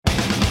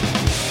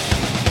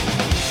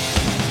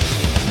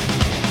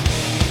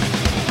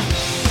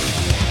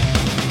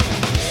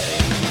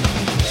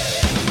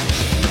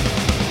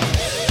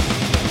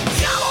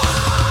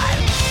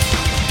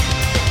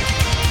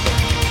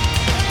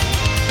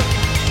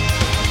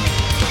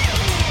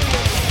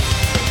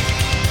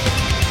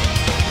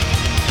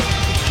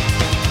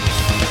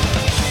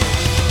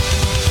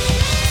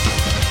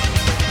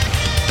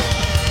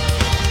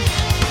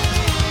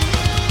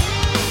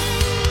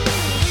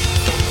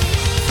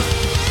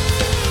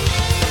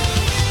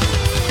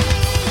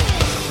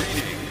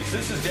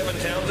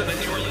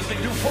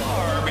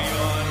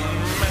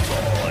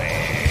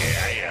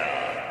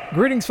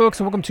Greetings, folks,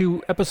 and welcome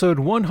to episode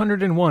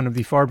 101 of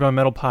the Far Beyond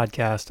Metal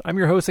podcast. I'm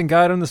your host and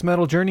guide on this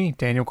metal journey,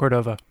 Daniel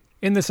Cordova.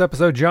 In this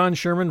episode, John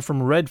Sherman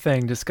from Red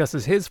Fang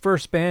discusses his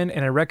first band,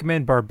 and I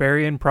recommend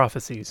Barbarian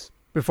Prophecies.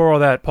 Before all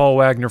that, Paul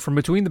Wagner from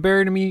Between the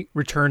Buried and Me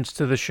returns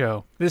to the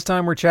show. This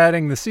time we're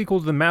chatting the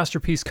sequel to the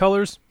masterpiece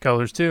Colors,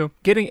 Colors 2,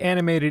 getting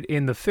animated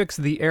in the Fix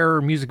the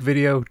Error music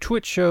video,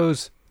 Twitch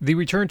shows, the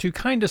return to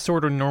kinda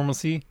sorta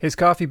normalcy, his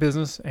coffee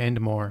business, and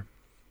more.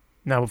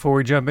 Now before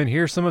we jump in,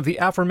 here's some of the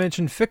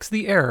aforementioned Fix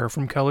the Error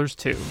from Colors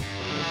 2. We're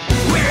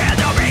here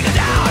to bring it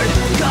down,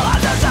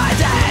 collapse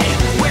society.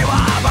 We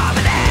want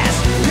providence,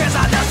 here's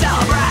not to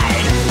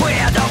celebrate. We're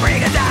here to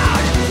bring it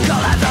down,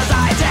 collapse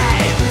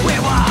society. We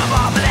want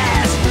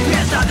providence,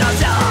 here's not to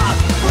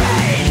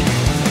celebrate.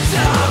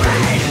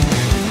 Celebrate,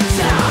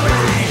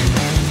 celebrate,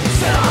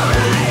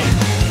 celebrate,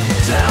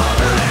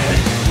 celebrate,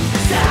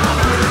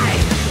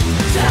 celebrate,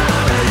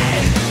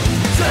 celebrate,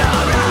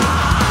 celebrate.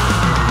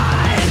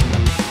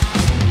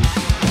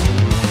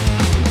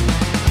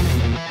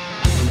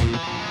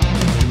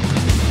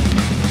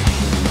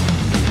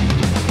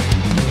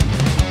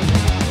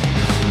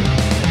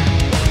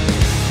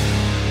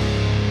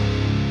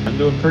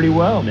 Doing pretty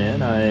well,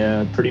 man.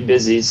 I pretty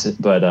busy,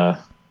 but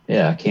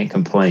yeah, I can't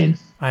complain.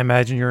 I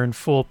imagine you're in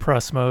full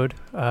press mode,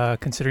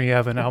 considering you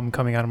have an album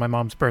coming out on my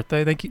mom's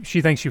birthday. Thank you.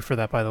 She thanks you for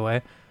that, by the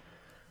way.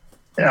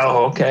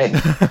 Oh, okay,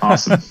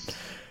 awesome.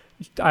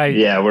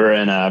 Yeah, we're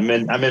in. I'm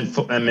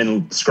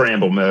in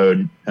scramble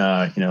mode.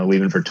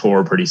 Leaving for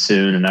tour pretty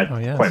soon, and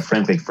I quite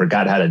frankly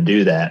forgot how to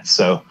do that.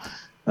 So,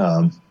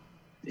 I'm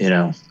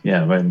in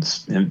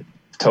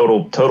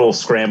total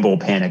scramble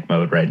panic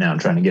mode right now. I'm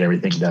trying to get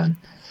everything done.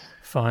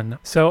 Fun.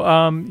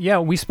 So,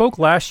 we spoke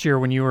last year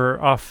when you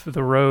were off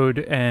the road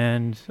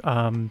and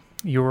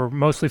you were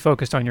mostly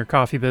focused on your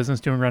coffee business,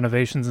 doing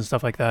renovations and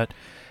stuff like that.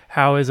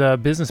 How has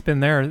business been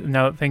there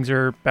now that things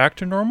are back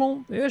to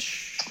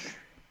normal-ish?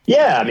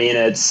 Yeah, I mean,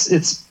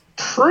 it's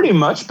pretty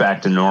much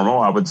back to normal,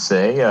 I would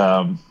say,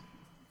 at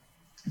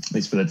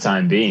least for the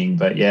time being.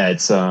 But yeah,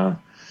 it's I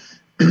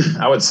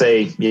would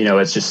say,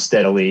 it's just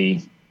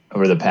steadily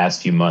over the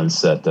past few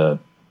months that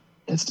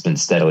it's been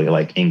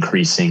steadily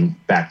increasing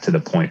back to the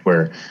point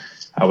where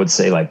I would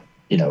say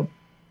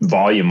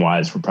volume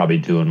wise, we're probably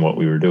doing what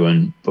we were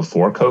doing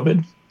before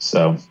COVID.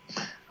 So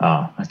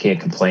I can't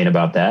complain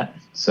about that.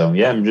 So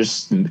yeah, I'm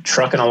just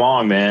trucking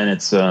along, man.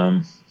 It's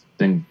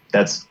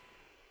that's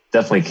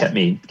definitely kept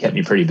me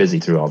pretty busy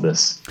through all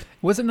this.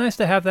 Was it nice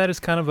to have that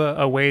as kind of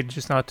a way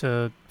just not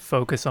to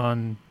focus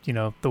on,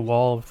 the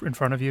wall in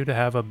front of you, to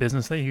have a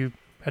business that you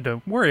had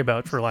to worry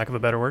about, for lack of a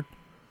better word?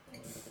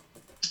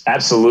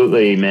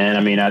 Absolutely, man. I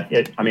mean,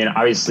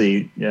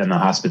 obviously, in the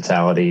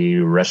hospitality,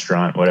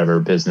 restaurant, whatever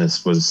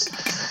business was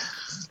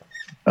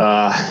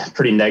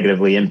pretty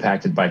negatively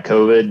impacted by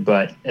COVID.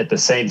 But at the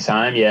same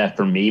time, yeah,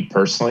 for me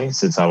personally,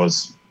 since I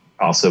was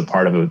also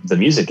part of the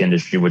music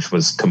industry, which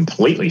was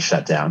completely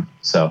shut down.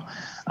 So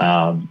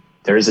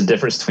there is a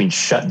difference between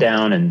shut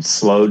down and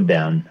slowed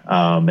down,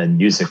 and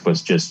music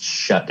was just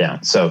shut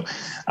down. So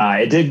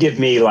it did give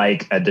me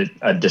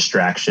a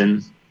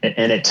distraction.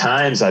 And at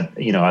times, I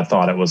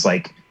thought it was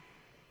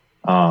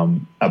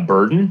a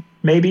burden,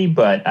 maybe.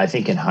 But I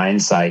think in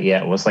hindsight,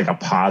 yeah, it was a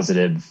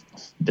positive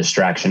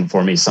distraction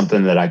for me,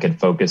 something that I could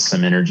focus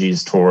some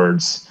energies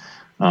towards.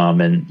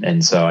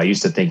 And so I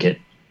used to think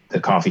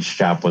the coffee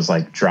shop was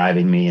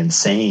driving me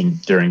insane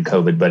during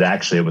COVID, but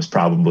actually it was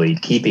probably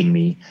keeping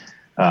me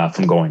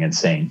from going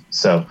insane.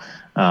 So,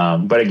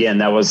 but again,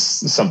 that was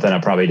something I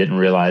probably didn't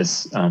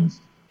realize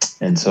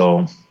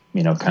until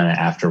kind of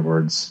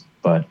afterwards.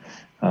 But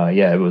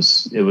yeah, it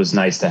was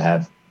nice to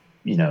have,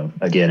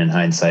 again, in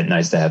hindsight,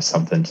 nice to have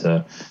something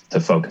to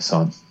focus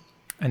on.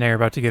 I know you're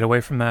about to get away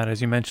from that.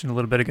 As you mentioned a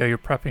little bit ago, you're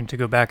prepping to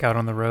go back out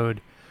on the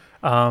road.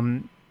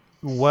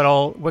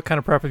 What kind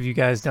of prep have you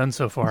guys done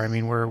so far? I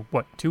mean, we're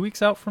 2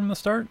 weeks out from the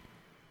start?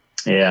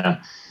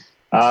 Yeah.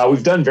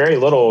 We've done very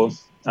little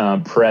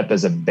prep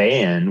as a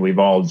band. We've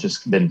all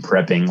just been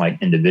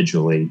prepping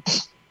individually.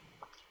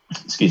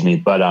 Excuse me.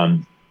 But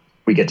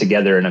we get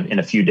together in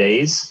a few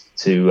days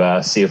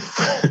to see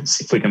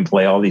if we can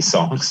play all these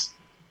songs,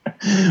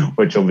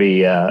 which will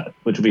be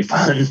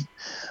fun.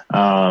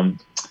 Our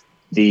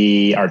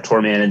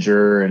tour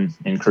manager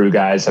and crew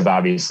guys have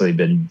obviously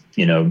been,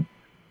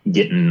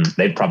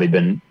 they've probably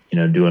been,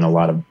 doing a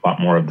lot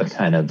more of the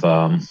kind of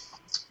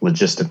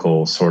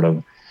logistical sort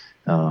of,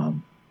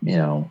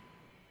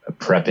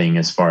 prepping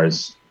as far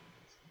as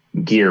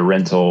gear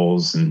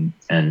rentals and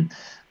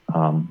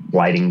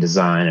lighting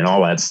design and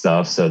all that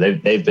stuff. So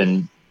they've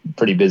been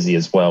pretty busy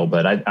as well.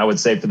 But I would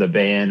say for the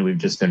band, we've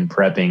just been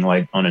prepping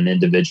on an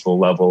individual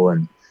level,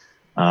 and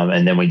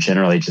then we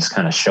generally just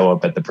kind of show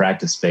up at the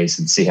practice space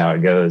and see how it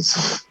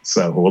goes.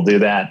 So we'll do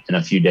that in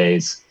a few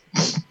days.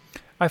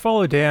 I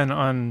follow Dan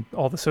on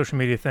all the social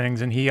media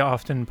things, and he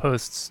often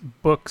posts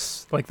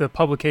books, the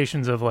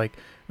publications of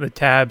the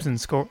tabs and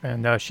score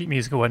and sheet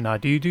music and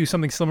whatnot. Do you do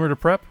something similar to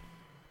prep,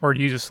 or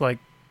do you just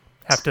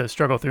have to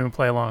struggle through and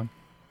play along?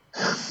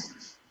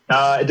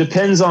 It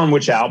depends on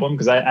which album,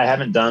 because I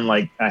haven't done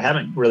I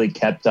haven't really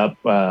kept up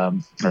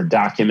or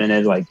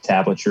documented like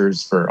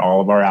tablatures for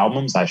all of our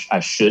albums. I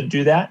should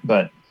do that,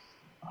 but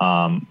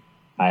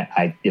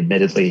I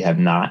admittedly have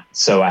not.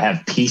 So I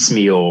have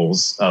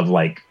piecemeals of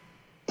like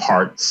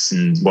parts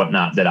and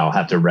whatnot that I'll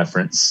have to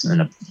reference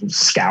and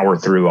scour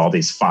through all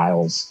these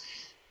files,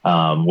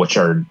 which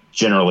are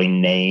generally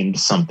named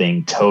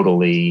something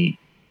totally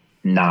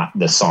not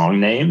the song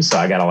name. So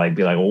I gotta like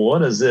be like, well,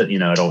 what is it?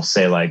 It'll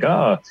say like,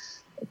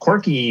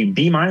 quirky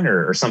B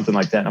minor or something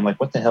like that. And I'm like,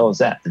 what the hell is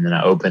that? And then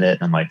I open it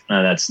and I'm like,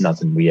 no, that's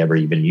nothing we ever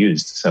even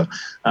used. So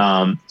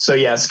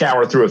yeah,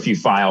 scour through a few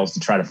files to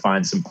try to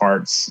find some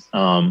parts.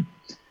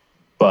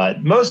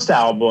 But most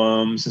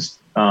albums,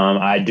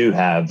 I do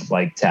have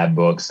like tab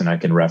books and I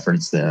can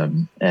reference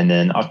them. And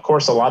then of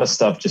course, a lot of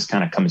stuff just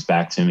kind of comes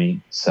back to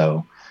me.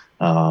 So,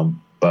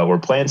 but we're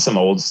playing some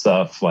old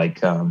stuff, like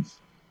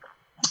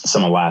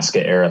some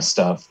Alaska era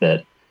stuff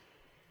that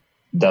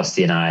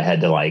Dusty and I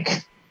had to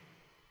like,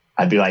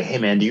 I'd be like, hey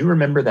man, do you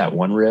remember that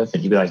one riff?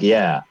 And he'd be like,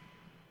 yeah,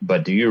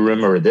 but do you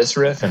remember this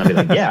riff? And I'd be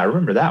like, yeah, I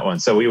remember that one.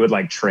 So we would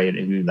like trade,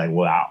 and he'd be like,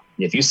 wow,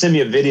 if you send me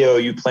a video,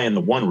 you playing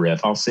the one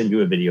riff, I'll send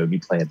you a video of you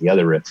playing the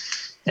other riff.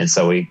 And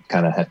so we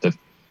kind of have to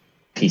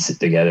piece it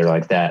together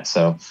like that.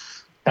 So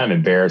kind of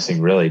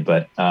embarrassing really,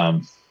 but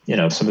some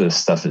of this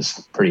stuff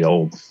is pretty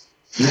old.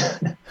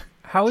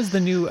 How has the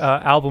new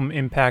album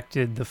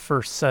impacted the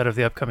first set of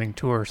the upcoming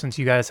tour, since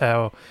you guys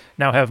now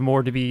have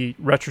more to be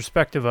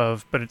retrospective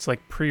of, but it's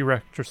like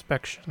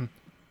pre-retrospection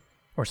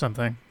or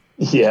something?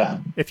 Yeah.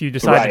 If you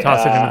decide to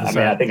toss it into the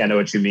set. I think I know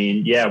what you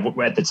mean. Yeah,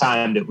 at the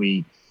time that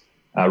we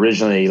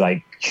originally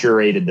like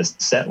curated the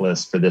set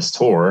list for this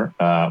tour,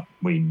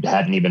 we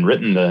hadn't even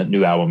written the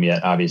new album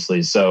yet,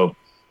 obviously. So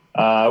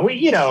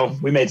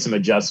we made some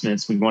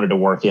adjustments. We wanted to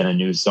work in a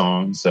new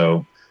song.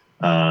 So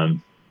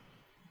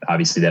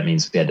obviously that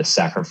means we had to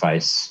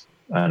sacrifice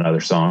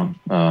another song,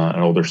 an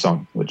older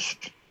song, which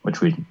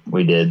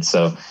we did.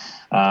 So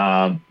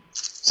yeah,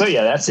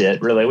 that's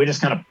it really. We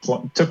just kind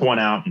of took one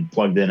out and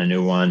plugged in a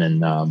new one. And,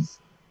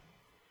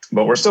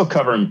 but we're still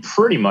covering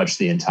pretty much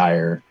the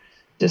entire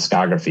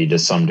discography to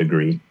some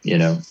degree,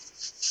 trying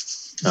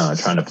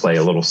to play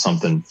a little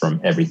something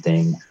from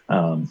everything.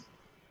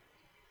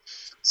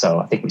 So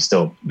I think we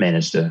still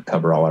managed to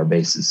cover all our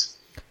bases.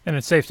 And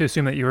it's safe to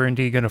assume that you were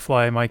indeed going to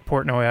fly Mike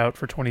Portnoy out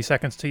for 20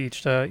 seconds to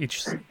each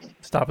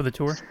stop of the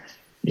tour?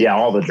 Yeah,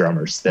 all the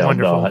drummers,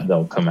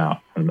 they'll come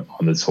out on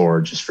the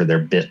tour just for their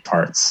bit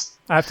parts.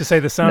 I have to say,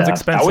 this sounds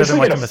expensive. I wish we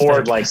could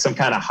afford like some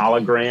kind of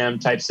hologram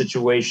type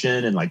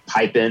situation and like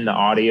pipe in the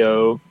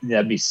audio.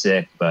 That'd be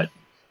sick. But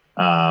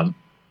the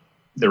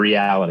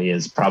reality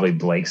is probably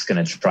Blake's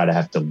going to try to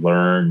have to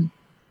learn.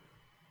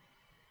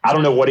 I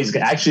don't know what I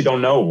actually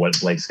don't know what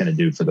Blake's going to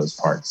do for those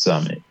parts.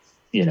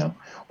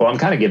 Well, I'm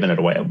kind of giving it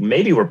away.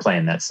 Maybe we're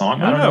playing that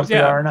song. I don't know if we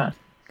are or not.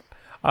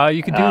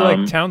 You could do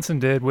like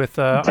Townsend did with,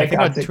 I think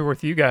on tour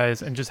with you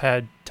guys, and just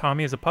had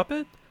Tommy as a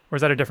puppet? Or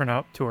is that a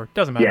different tour?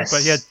 Doesn't matter. Yes.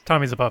 But yeah,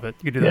 Tommy's a puppet.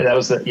 You could do that. Yeah, that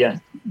was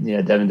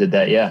yeah, Devin did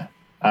that, yeah.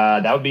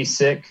 That would be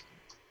sick.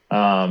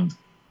 But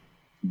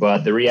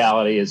the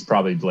reality is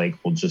probably Blake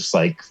will just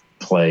like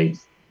play,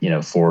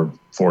 four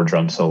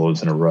drum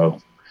solos in a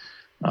row.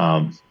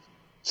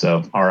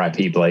 So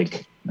R.I.P.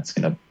 Blake. That's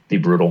going to be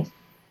brutal.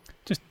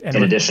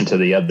 In addition to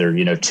the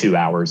other, 2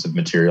 hours of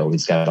material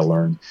he's got to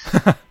learn.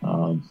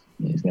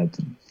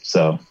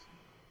 So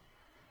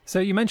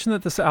you mentioned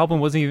that this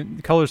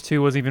album Colors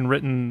 2 wasn't even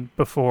written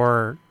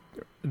before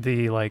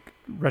the like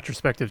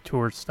retrospective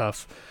tour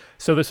stuff.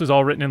 So this was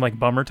all written in like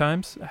bummer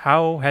times.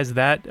 How was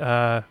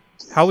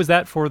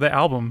that for the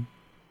album?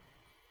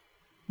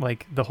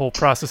 Like the whole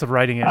process of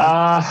writing it?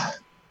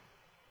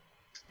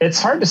 It's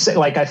hard to say.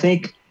 Like, I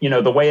think,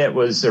 the way it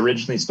was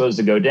originally supposed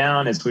to go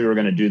down is we were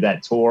going to do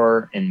that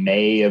tour in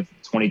May of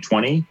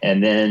 2020.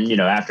 And then,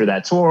 after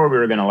that tour, we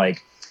were going to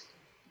like,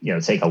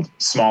 take a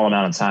small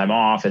amount of time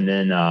off. And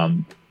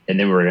then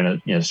we were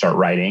going to, start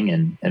writing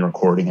and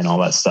recording and all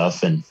that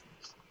stuff. And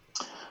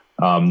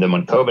then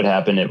when COVID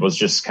happened, it was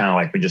just kind of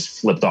like we just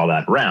flipped all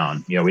that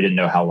around. We didn't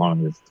know how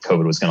long the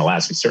COVID was going to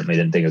last. We certainly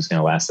didn't think it was going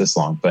to last this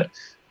long. But,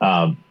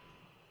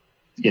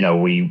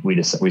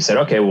 we said,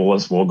 okay, well,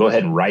 we'll go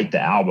ahead and write the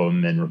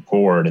album and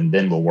record, and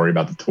then we'll worry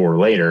about the tour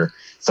later.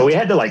 So we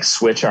had to like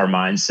switch our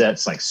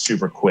mindsets like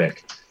super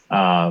quick.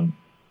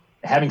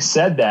 Having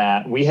said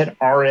that, we had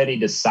already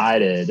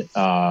decided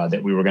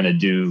that we were going to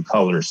do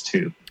Colors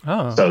 2.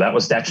 Oh. So that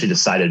was actually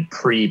decided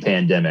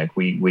pre-pandemic.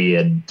 We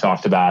had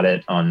talked about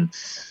it on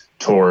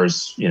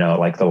tours,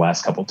 like the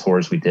last couple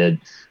tours we did,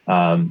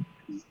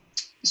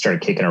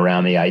 started kicking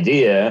around the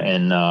idea.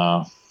 And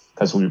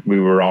because we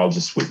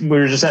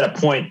were just at a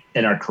point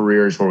in our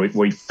careers where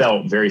we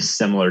felt very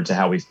similar to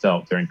how we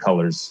felt during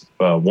Colors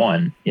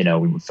 1.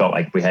 We felt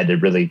like we had to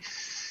really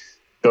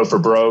go for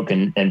broke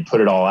and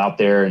put it all out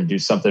there and do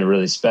something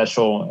really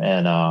special.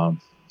 And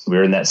so we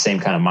were in that same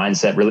kind of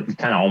mindset, really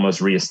kind of almost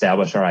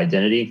reestablish our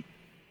identity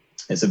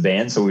as a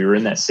band. So we were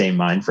in that same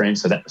mind frame.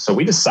 So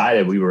we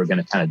decided we were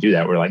going to kind of do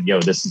that. We're like,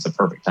 this is the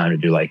perfect time to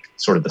do like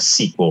sort of the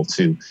sequel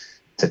to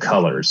to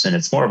Colors, and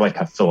it's more of like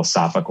a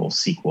philosophical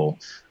sequel.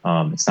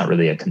 It's not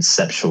really a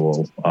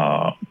conceptual,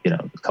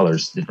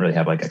 Colors didn't really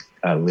have like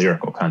a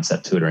lyrical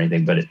concept to it or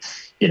anything, but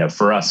it,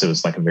 for us, it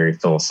was like a very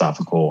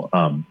philosophical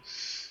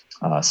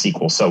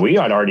sequel. So we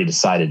had already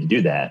decided to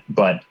do that,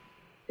 but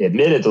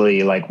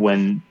admittedly, like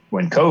when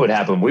COVID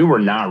happened, we were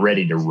not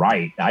ready to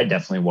write. I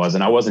definitely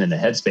wasn't. I wasn't in the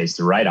headspace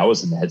to write. I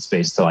was in the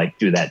headspace to like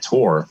do that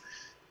tour,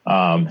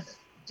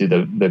 do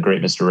the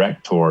Great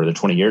Misdirect tour, the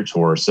 20-year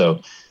tour.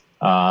 So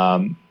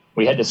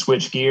we had to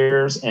switch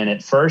gears. And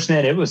at first,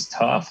 man, it was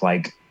tough.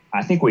 Like,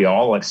 I think we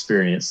all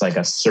experienced like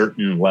a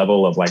certain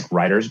level of like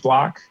writer's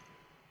block.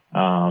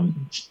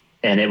 And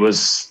it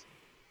was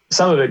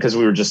some of it because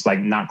we were just like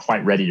not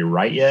quite ready to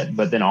write yet.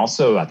 But then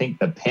also, I think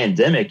the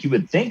pandemic, you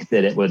would think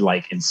that it would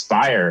like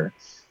inspire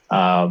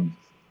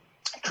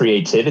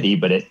creativity,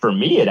 but for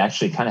me, it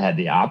actually kind of had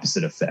the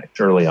opposite effect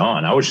early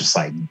on. I was just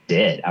like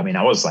dead. I mean,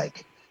 I was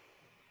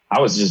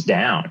just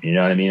down, you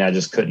know what I mean? I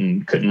just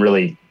couldn't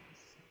really,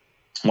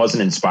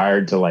 wasn't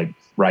inspired to like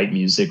write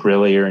music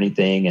really or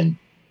anything. And,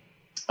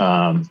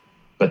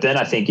 but then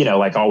I think,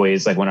 like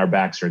always, like when our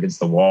backs are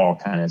against the wall,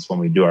 kind of is when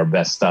we do our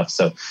best stuff.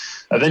 So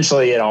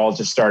eventually it all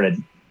just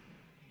started,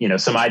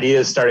 some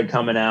ideas started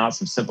coming out,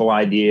 some simple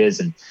ideas.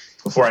 And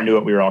before I knew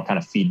it, we were all kind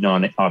of feeding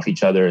off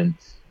each other. And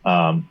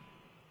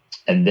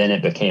then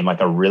it became like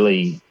a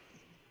really,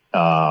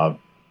 not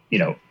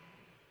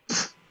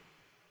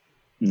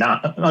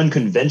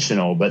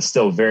unconventional, but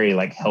still very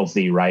like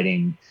healthy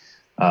writing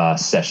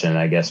session,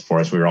 I guess, for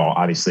us. We were all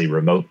obviously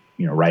remote,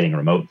 writing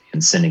remote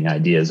and sending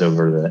ideas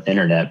over the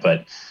internet.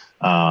 But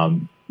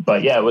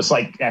yeah, it was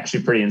like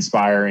actually pretty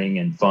inspiring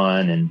and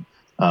fun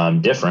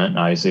and different.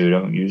 Obviously, we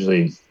don't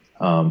usually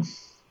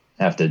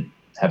have to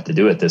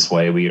do it this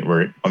way. We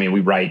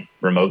write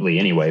remotely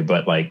anyway,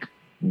 but like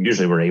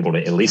usually we're able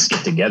to at least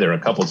get together a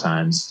couple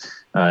times,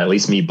 at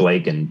least me,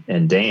 Blake,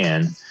 and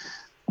Dan.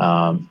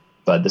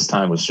 But this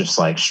time was just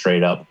like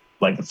straight up,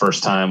 like the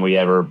first time we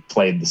ever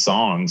played the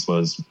songs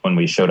was when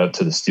we showed up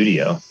to the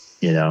studio,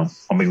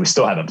 we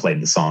still haven't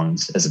played the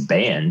songs as a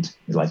band,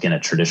 like in a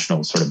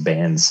traditional sort of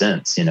band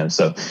sense,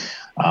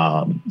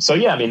 so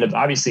yeah, I mean,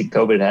 obviously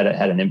COVID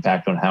had an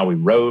impact on how we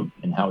wrote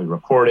and how we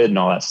recorded and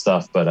all that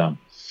stuff. But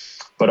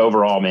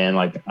overall, man,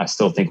 like I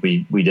still think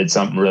we did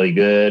something really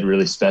good,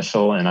 really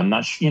special. And I'm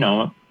not, who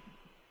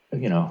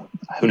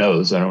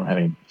knows? I don't have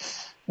any,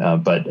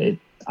 but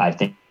I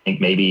think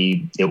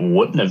maybe it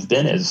wouldn't have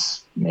been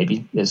as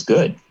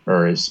good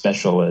or as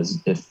special as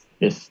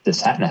if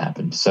this hadn't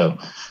happened. So,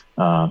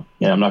 I'm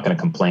not going to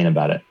complain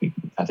about it.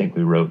 I think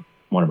we wrote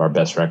one of our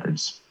best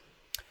records.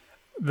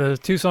 The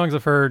two songs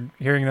I've heard,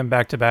 hearing them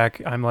back to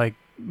back, I'm like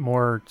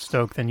more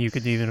stoked than you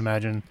could even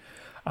imagine.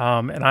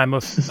 And I'm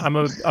a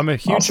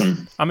huge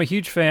awesome. I'm a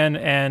huge fan.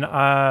 And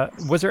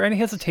was there any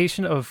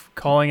hesitation of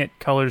calling it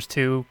Colors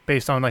 2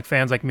 based on like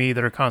fans like me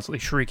that are constantly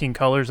shrieking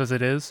Colors as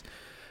it is?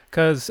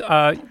 Because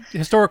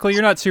historically,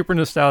 you're not super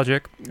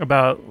nostalgic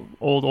about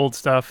old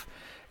stuff.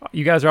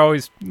 You guys are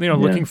always,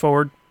 looking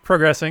forward,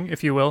 progressing,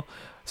 if you will.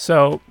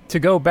 So to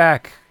go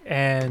back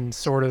and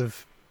sort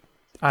of,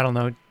 I don't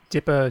know,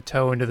 dip a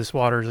toe into this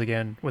waters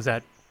again, was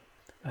that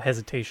a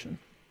hesitation?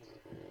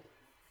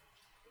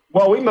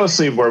 Well,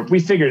 we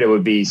figured it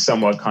would be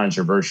somewhat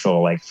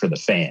controversial, like for the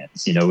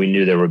fans. We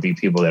knew there would be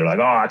people that are like,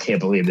 oh, I can't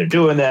believe they're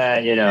doing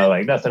that.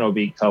 Like nothing will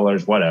beat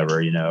Colors,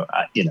 whatever,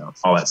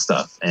 all that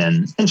stuff.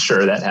 And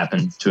sure, that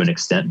happened to an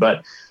extent.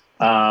 But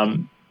I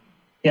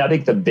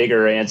think the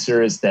bigger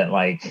answer is that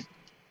like,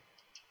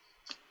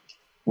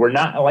 we're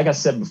not, like I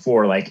said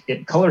before, like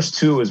Colors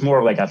 2 is more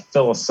of like a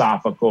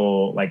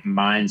philosophical, like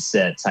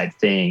mindset type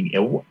thing.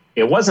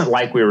 It wasn't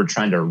like we were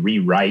trying to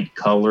rewrite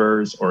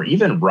Colors or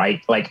even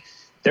write like,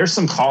 there's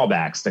some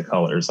callbacks to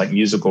Colors, like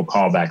musical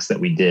callbacks that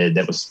we did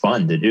that was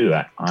fun to do.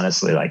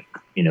 Honestly, like,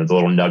 the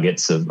little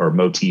nuggets or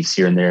motifs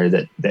here and there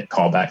that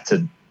call back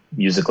to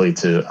musically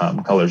to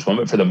Colors 1.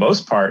 But for the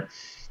most part,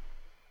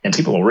 and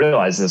people will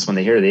realize this when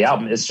they hear the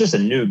album, it's just a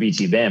new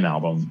BT Bam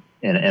album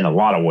in a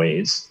lot of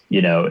ways.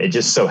 It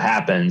just so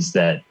happens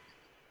that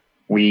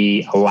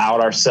we allowed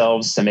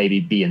ourselves to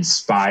maybe be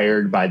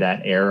inspired by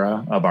that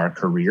era of our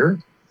career,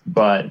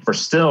 but we're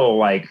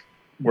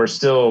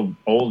still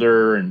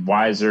older and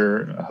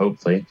wiser,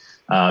 hopefully,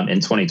 in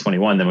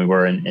 2021 than we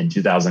were in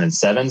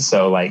 2007.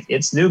 So like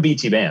it's new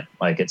BT Bam.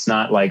 Like it's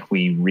not like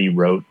we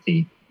rewrote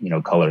the,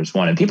 Colors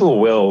 1, and people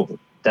will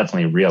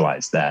definitely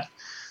realize that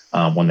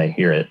when they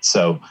hear it.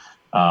 So,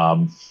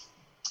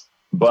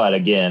 but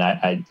again,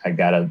 I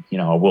gotta,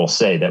 I will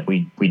say that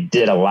we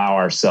did allow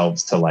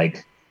ourselves to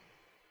like,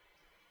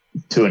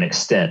 to an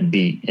extent,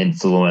 be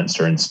influenced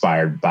or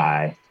inspired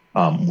by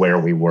where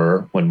we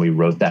were when we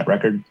wrote that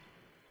record.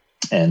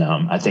 And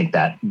I think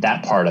that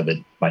part of it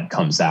like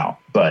comes out,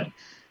 but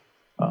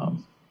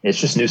it's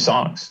just new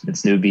songs.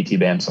 It's new BT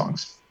Bam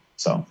songs.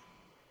 So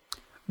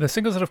the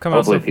singles that have come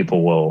hopefully out.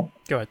 People will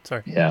go ahead.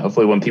 Sorry. Yeah.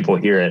 Hopefully when people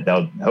hear it,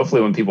 they'll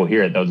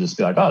just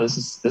be like, oh,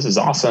 this is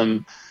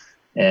awesome.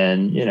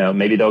 And,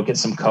 maybe they'll get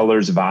some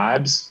Colors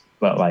vibes,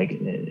 but like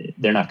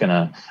they're not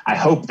gonna. I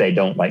hope they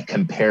don't like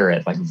compare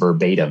it like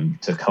verbatim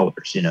to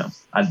Colors. You know,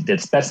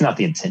 that's not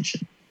the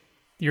intention.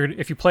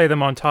 If you play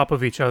them on top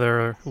of each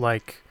other,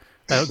 like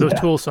those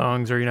Tool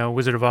songs, or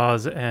Wizard of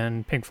Oz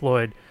and Pink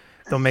Floyd,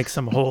 they'll make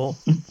some whole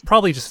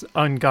probably just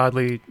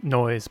ungodly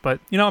noise. But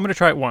I'm going to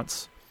try it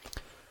once,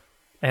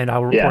 and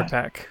I'll report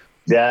back.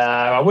 Yeah,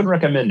 I wouldn't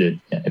recommend it.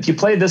 If you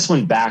play this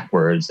one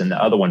backwards and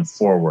the other one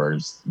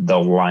forwards,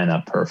 they'll line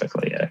up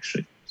perfectly.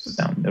 Actually,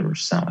 it'll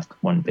sound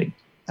like one big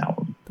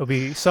album. There'll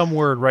be some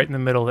word right in the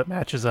middle that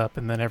matches up,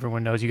 and then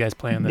everyone knows you guys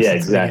playing this. Yeah,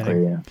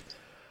 exactly. Yeah.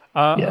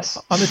 Yes.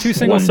 On the two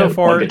singles so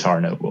far, one guitar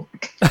note will.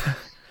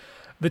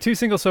 The two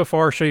singles so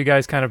far show you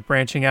guys kind of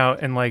branching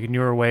out in like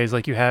newer ways.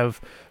 Like you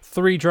have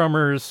three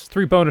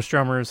bonus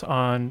drummers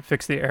on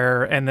Fix the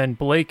Error, and then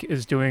Blake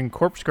is doing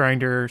Corpse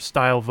Grinder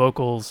style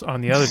vocals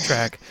on the other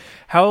track.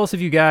 How else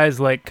have you guys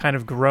like kind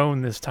of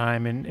grown this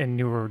time in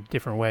newer,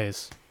 different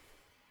ways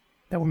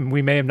that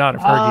we may have not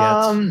have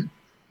heard yet?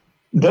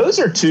 Those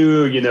are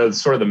two,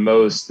 sort of the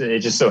most. It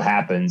just so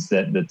happens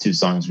that the two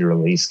songs we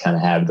released kind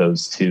of have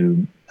those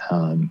two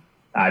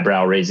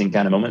eyebrow raising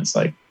kind of moments,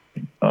 like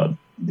the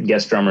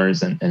guest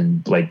drummers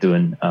and Blake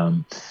doing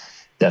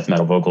death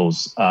metal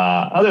vocals.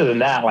 Other than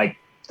that, like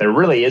there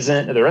really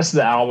isn't. The rest of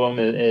the album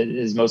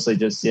is mostly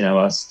just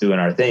us doing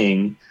our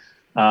thing.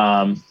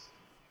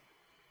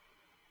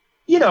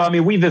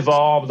 We've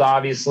evolved,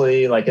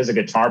 obviously. Like as a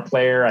guitar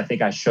player, I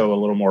think I show a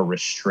little more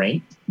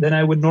restraint than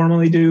I would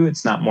normally do.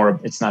 It's not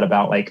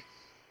about like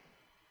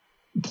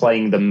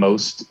playing the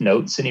most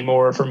notes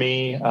anymore for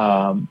me.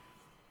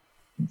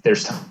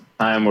 There's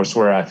times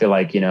where I feel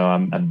like,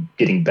 I'm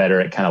getting better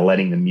at kind of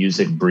letting the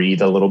music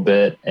breathe a little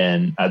bit.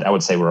 And I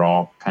would say we're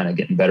all kind of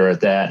getting better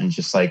at that, and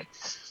just like,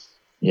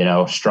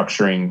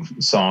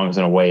 structuring songs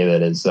in a way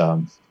that is,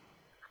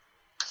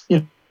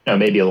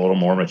 maybe a little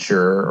more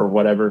mature or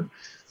whatever.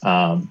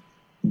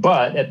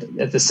 But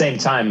at the same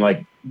time,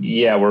 like,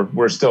 yeah,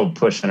 we're still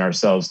pushing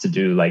ourselves to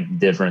do like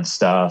different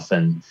stuff.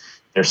 And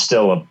there's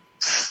still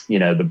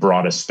the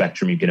broadest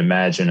spectrum you can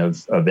imagine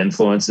of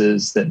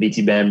influences that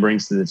BT Bam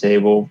brings to the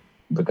table,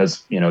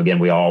 because, again,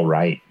 we all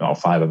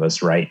five of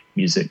us write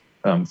music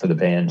for the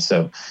band.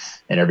 So,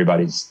 and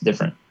everybody's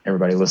different.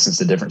 Everybody listens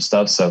to different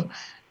stuff. So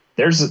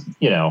there's,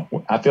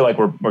 I feel like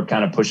we're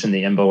kind of pushing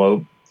the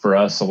envelope for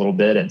us a little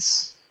bit.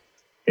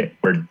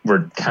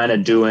 We're kind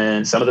of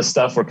doing some of the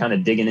stuff. We're kind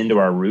of digging into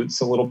our roots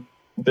a little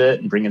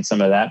bit and bringing some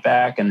of that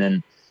back. And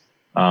then,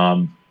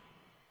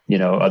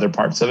 other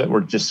parts of it,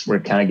 we're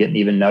kind of getting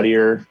even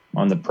nuttier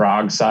on the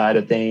prog side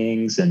of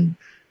things, and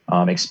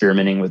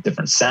experimenting with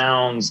different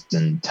sounds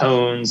and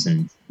tones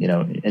and,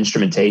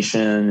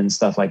 instrumentation and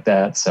stuff like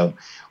that. So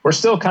we're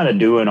still kind of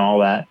doing all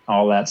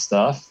that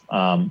stuff.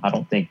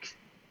 I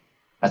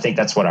think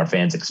that's what our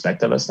fans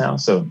expect of us now.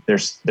 So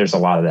there's a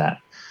lot of that.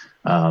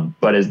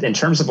 But in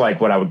terms of like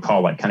what I would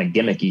call like kind of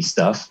gimmicky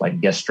stuff, like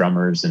guest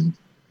drummers and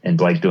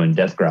Blake doing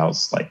death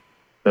growls, like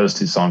those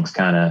two songs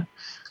kind of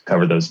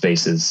cover those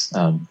bases.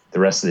 The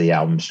rest of the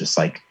album's just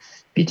like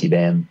BT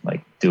Bam,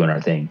 like doing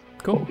our thing.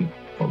 Cool.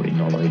 What we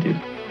normally do.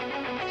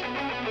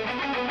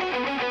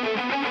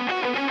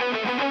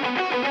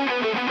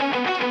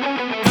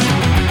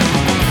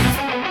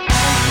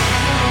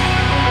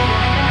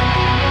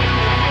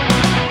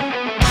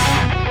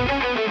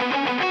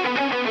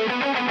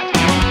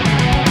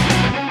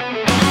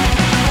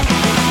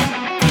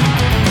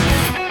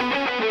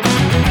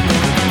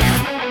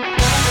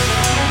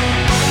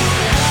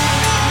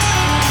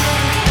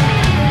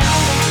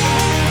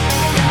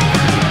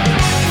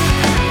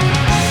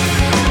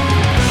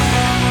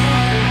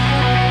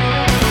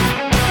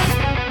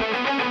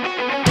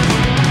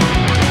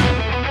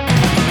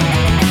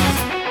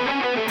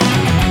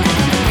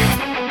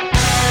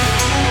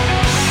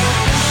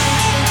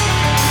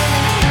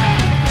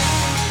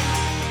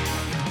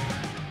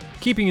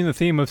 Keeping in the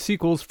theme of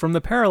sequels, from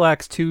the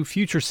Parallax to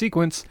Future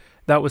Sequence,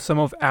 that was some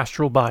of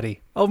Astral Body.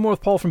 I'll have more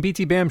with Paul from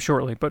BT Bam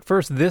shortly, but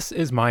first, this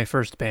is my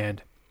first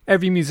band.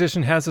 Every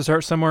musician has to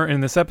start somewhere.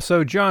 In this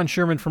episode, John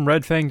Sherman from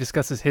Red Fang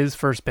discusses his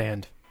first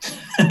band.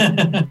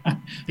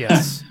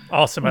 Yes.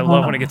 Awesome. I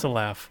love when it gets a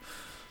laugh.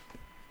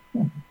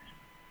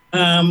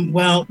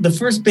 Well, the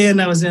first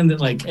band I was in that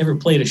like ever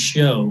played a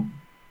show,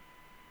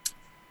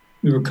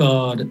 we were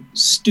called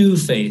Stew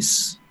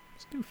Face.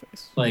 Stew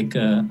Face. Like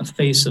a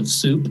face of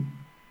soup.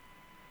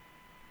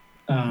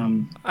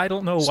 I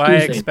don't know why I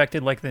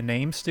expected like the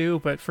name Stew,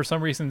 but for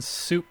some reason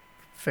Soup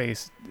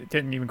Face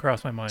didn't even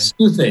cross my mind.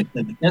 Stew Face,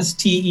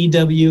 STEWFACE,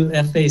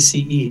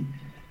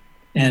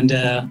 and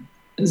it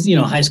was,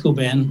 high school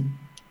band,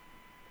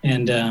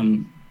 and I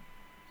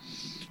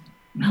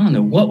don't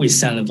know what we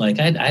sounded like.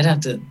 I'd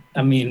have to.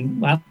 I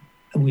mean,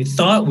 we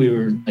thought we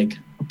were like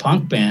a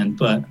punk band,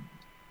 but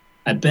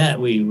I bet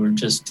we were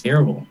just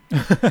terrible.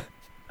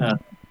 But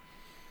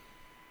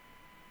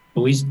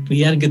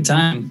we had a good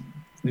time.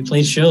 We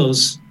played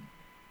shows.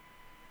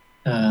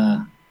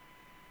 I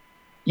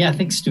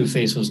think Stew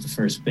Face was the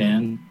first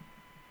band.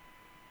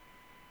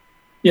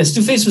 Yeah,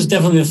 Stew Face was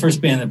definitely the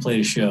first band that played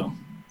a show.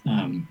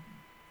 And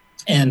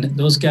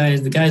those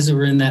guys, the guys that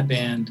were in that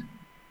band,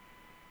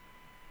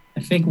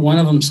 I think one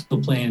of them's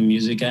still playing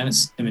music. I haven't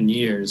seen him in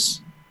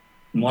years.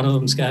 And one of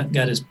them's got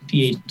his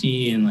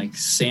PhD in like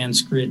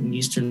Sanskrit and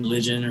Eastern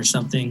religion or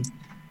something.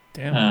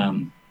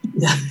 Damn.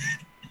 Yeah.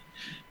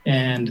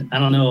 And I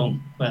don't know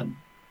about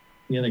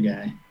the other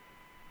guy.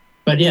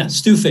 But yeah,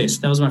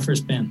 Stewface. That was my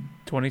first band.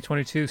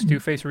 2022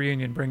 Stewface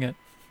reunion. Bring it.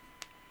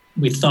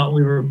 We thought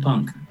we were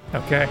punk.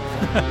 Okay.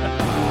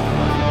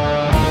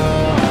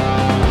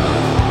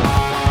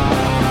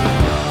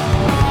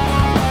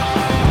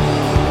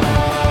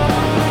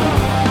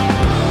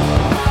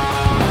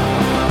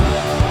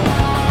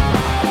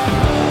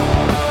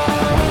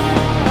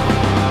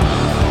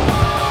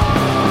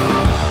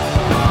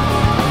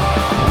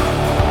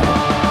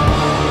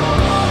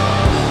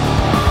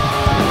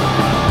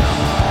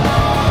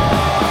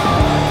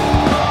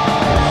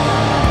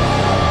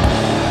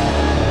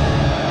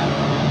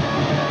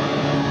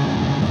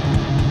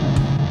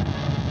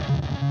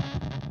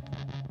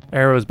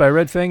 Arrows by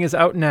Red Fang is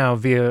out now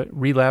via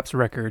Relapse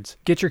Records.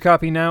 Get your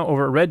copy now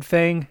over at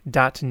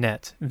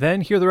redfang.net.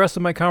 Then hear the rest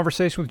of my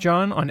conversation with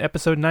John on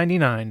episode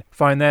 99.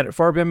 Find that at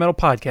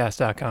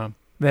farbeyondmetalpodcast.com.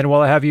 Then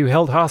while I have you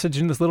held hostage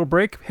in this little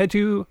break, head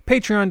to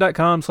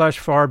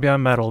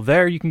patreon.com/farbeyondmetal.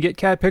 There you can get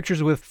cat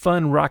pictures with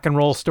fun rock and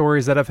roll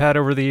stories that I've had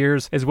over the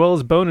years, as well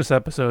as bonus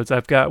episodes.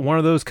 I've got one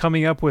of those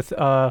coming up with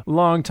a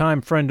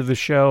longtime friend of the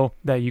show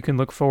that you can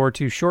look forward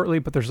to shortly,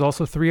 but there's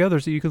also 3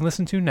 others that you can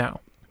listen to now.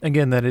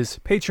 Again, that is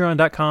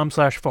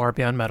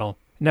patreon.com/farbeyondmetal.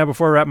 Now,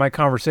 before I wrap my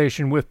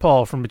conversation with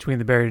Paul from Between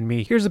the Buried and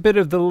Me, here's a bit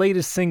of the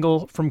latest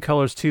single from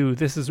Colors 2.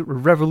 This is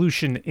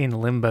Revolution in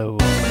Limbo.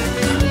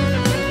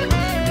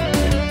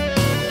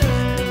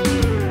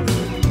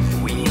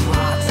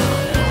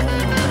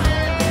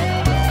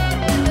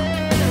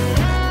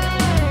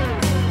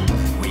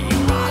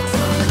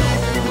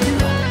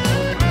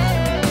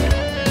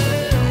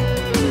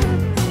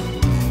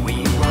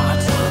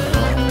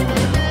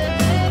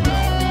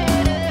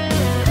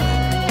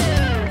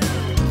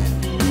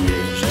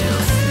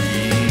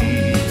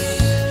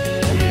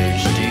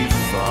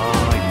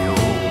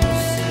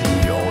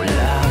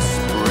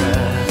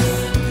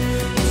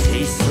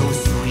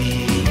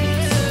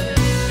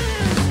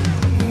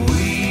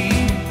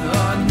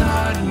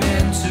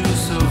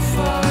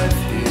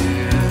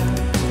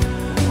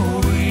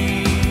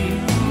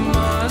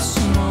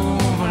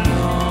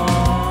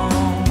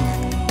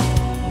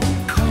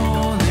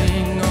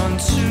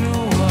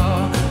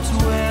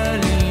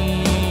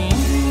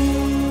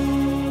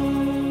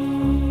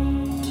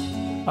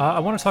 I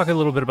want to talk a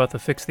little bit about the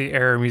Fix the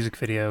Error music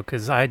video,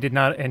 because I did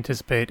not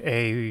anticipate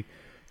a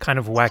kind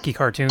of wacky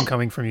cartoon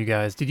coming from you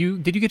guys. Did you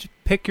get to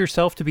pick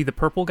yourself to be the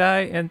purple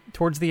guy and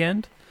towards the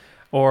end?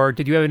 Or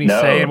did you have any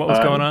say in what was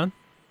going on?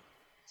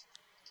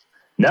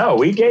 No,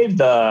 we gave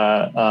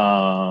the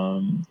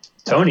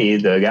Tony,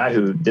 the guy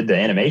who did the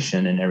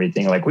animation and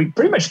everything, like we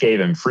pretty much gave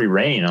him free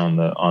reign on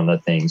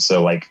the thing.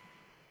 So like,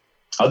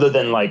 other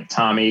than like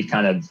Tommy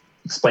kind of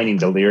explaining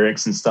the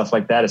lyrics and stuff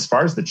like that, as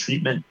far as the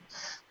treatment,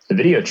 the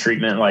video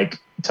treatment, like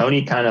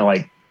Tony kind of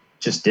like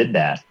just did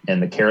that,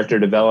 and the character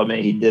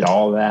development, he did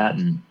all that,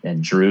 and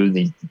drew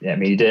he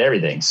did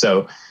everything.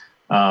 So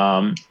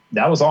that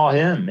was all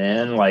him,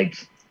 man. Like,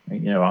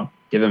 I'll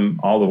give him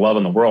all the love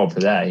in the world for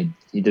that.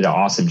 He did an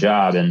awesome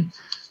job. And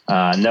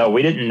no,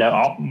 we didn't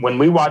know when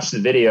we watched the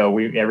video,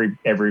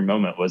 every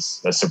moment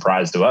was a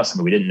surprise to us. I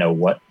mean, we didn't know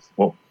what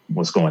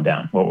was going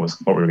down, what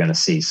we were going to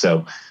see.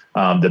 So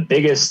the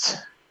biggest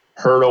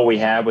hurdle we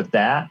had with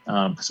that,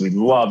 because we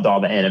loved all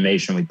the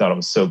animation, we thought it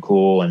was so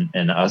cool,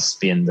 and us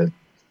being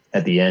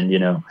at the end,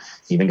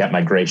 even got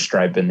my gray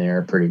stripe in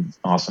there, pretty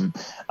awesome.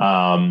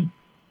 But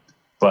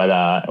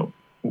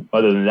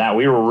other than that,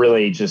 we were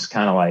really just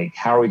kind of like,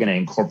 how are we going to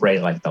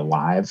incorporate like the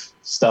live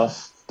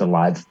stuff, the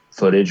live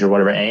footage or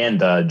whatever, and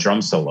the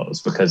drum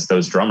solos, because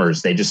those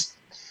drummers, they just,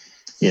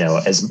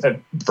 as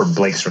for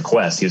Blake's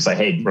request, he was like,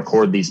 hey,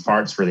 record these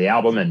parts for the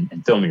album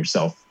and film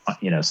yourself,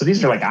 so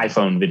these are like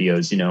iPhone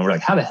videos, we're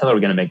like, how the hell are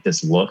we going to make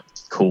this look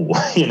cool?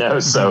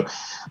 So,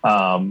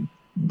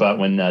 but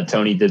when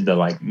Tony did the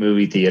like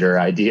movie theater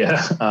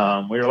idea,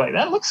 we were like,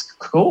 that looks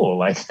cool.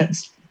 Like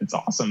it's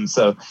awesome.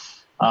 So,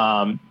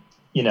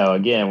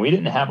 again, we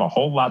didn't have a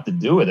whole lot to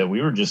do with it.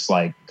 We were just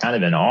like kind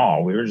of in awe.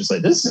 We were just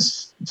like, this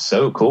is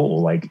so cool.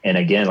 Like, and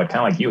again, like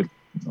kind of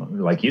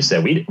like you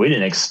said, we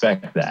didn't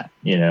expect that,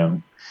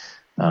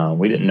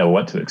 we didn't know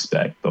what to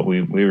expect, but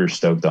we were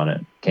stoked on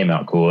it. Came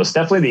out cool. It's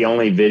definitely the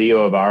only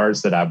video of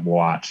ours that I've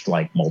watched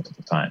like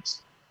multiple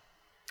times,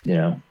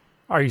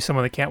 Are you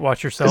someone that can't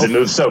watch yourself? Because it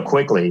moves so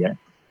quickly.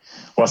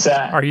 What's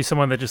that? Are you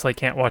someone that just like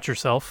can't watch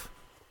yourself?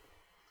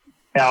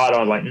 No, I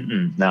don't like,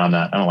 no, I'm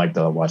not. I don't like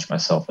to watch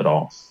myself at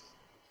all.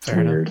 It's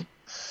weird.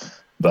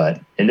 But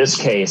in this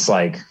case,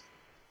 like,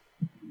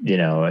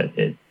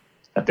 I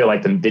feel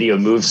like the video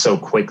moves so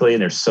quickly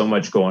and there's so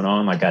much going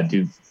on. Like I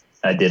did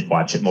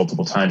watch it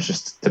multiple times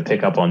just to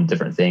pick up on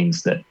different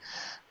things that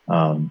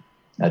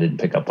I didn't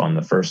pick up on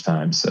the first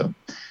time. So,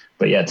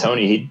 but yeah,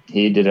 Tony,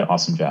 he did an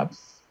awesome job.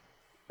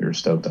 We were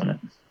stoked on it.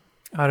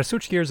 To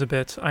switch gears a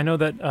bit, I know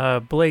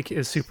that Blake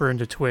is super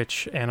into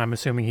Twitch, and I'm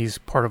assuming he's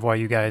part of why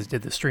you guys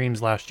did the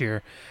streams last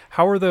year.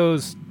 How are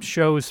those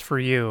shows for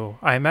you?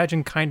 I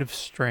imagine kind of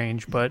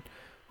strange, but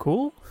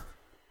cool?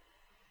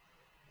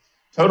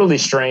 Totally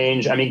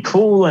strange. I mean,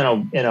 cool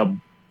in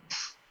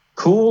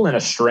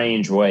a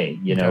strange way,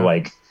 you know,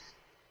 like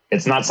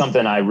it's not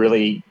something I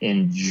really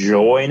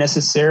enjoy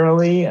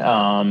necessarily.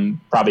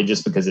 Probably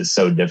just because it's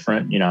so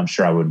different, you know, I'm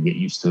sure I would get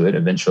used to it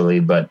eventually,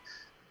 but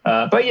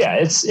yeah,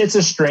 it's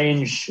a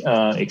strange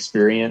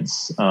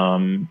experience.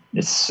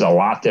 It's a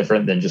lot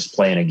different than just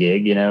playing a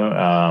gig, you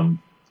know.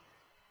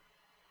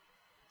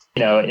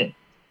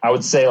 I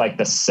would say like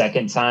the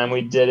second time we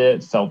did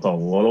it felt a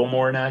little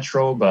more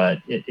natural, but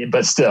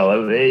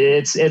still,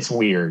 it's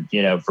weird,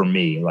 you know, for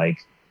me, like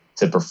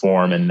to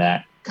perform in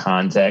that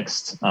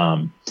context.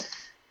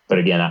 But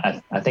again,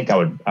 I think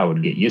I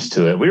would get used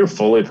to it. We were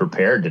fully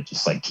prepared to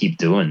just like keep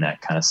doing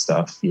that kind of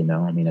stuff, you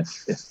know. I mean,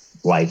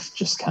 if life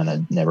just kind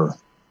of never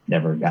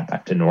got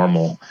back to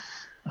normal,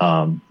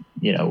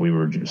 you know, we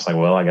were just like,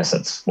 well, I guess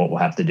that's what we'll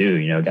have to do.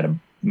 You know, got to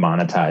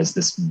monetize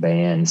this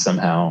band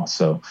somehow.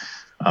 So,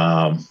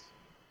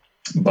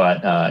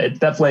 but it's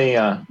definitely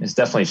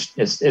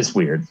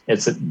weird.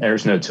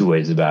 There's no two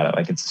ways about it.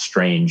 Like it's a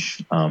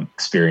strange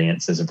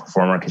experience as a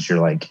performer because you're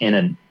like in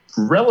a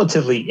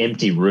relatively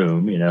empty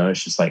room. You know,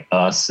 it's just like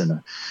us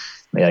and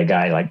we had a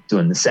guy like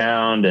doing the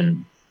sound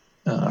and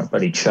our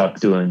buddy Chuck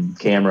doing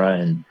camera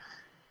and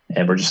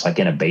we're just like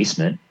in a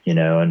basement, you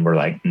know, and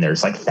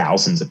there's like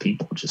thousands of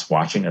people just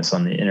watching us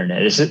on the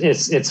internet.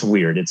 It's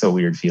weird. It's a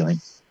weird feeling.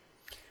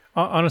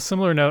 On a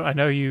similar note, I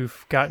know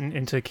you've gotten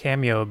into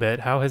Cameo a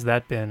bit. How has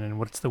that been, and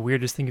what's the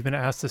weirdest thing you've been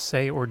asked to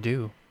say or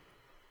do?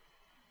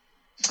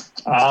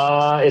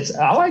 I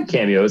like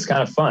Cameo. It's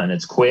kind of fun.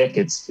 It's quick.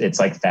 It's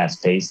like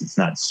fast paced. It's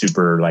not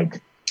super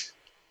like,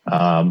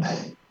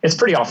 it's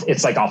pretty off.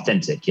 It's like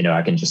authentic, you know,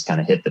 I can just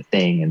kind of hit the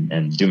thing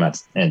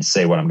and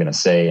say what I'm going to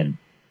say. And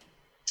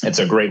it's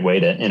a great way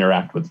to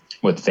interact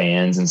with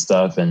fans and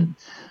stuff. And,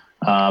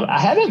 I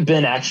haven't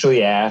been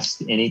actually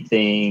asked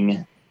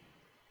anything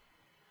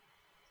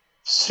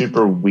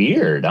super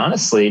weird,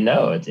 honestly.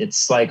 No,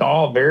 it's like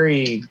all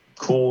very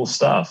cool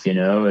stuff, you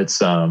know.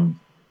 It's I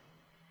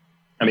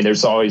mean,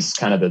 there's always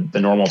kind of the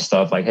normal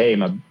stuff like, hey,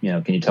 can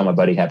you tell my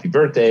buddy happy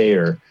birthday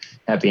or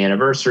happy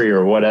anniversary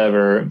or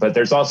whatever. But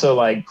there's also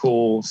like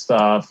cool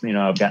stuff, you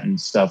know. I've gotten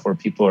stuff where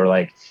people are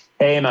like,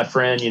 hey, my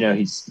friend, you know,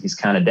 he's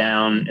kind of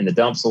down in the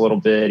dumps a little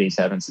bit, he's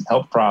having some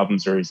health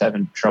problems or he's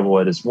having trouble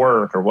at his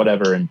work or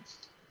whatever, and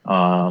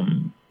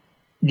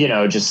you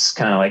know, just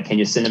kind of like, can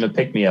you send him a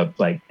pick me up?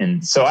 Like,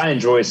 and so I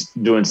enjoy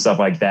doing stuff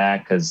like that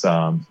because,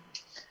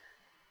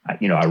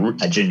 you know,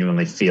 I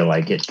genuinely feel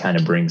like it kind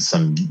of brings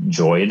some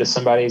joy to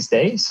somebody's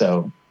day.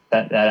 So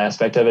that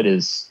aspect of it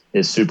is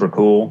super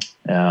cool.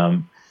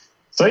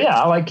 So yeah,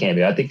 I like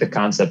Cameo. I think the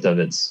concept of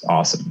it's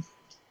awesome.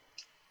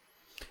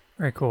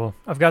 Very cool.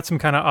 I've got some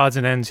kind of odds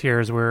and ends here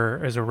as we're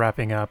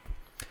wrapping up.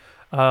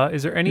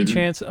 Is there any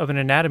chance of an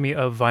Anatomy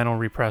of vinyl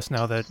repress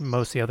now that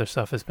most of the other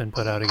stuff has been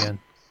put out again?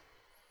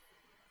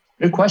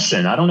 Good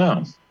question. I don't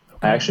know.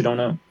 I actually don't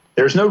know.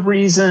 There's no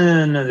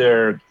reason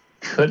there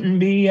couldn't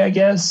be, I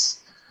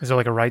guess. Is there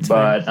like a rights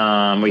but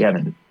thing?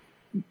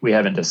 we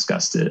haven't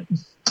discussed it.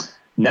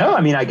 No,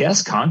 I mean, I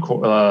guess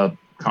Concord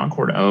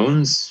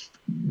owns.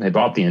 They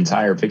bought the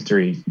entire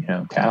Victory, you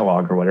know,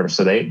 catalog or whatever.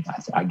 So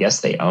I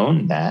guess they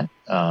own that.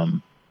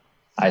 I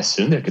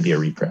assume there could be a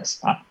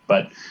repress,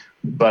 but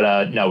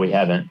no, we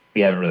haven't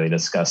really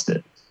discussed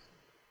it.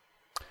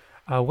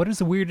 What is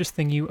the weirdest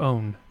thing you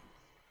own?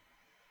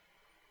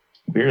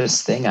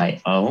 Weirdest thing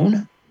I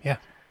own? Yeah.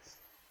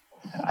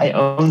 I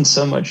own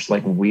so much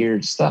like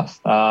weird stuff.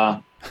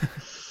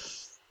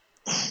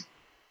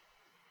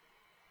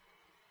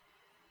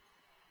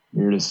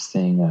 Weirdest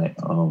thing I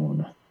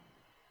own.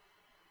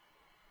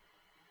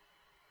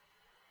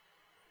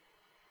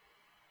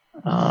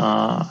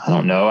 I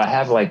don't know. I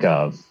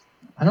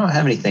don't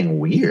have anything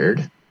weird,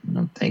 I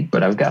don't think,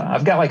 but I've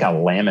got like a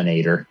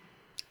laminator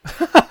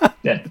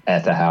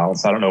at the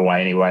house. I don't know why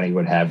anybody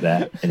would have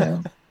that, you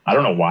know. I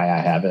don't know why I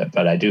have it,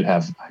 but I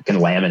can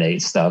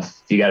laminate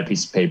stuff. If you got a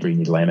piece of paper you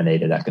need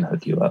laminated, I can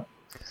hook you up.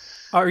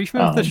 Are you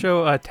familiar with the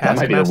show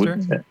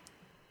Taskmaster?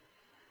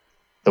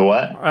 The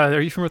what?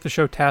 Are you familiar with the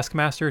show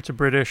Taskmaster? It's a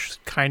British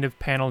kind of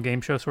panel game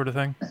show sort of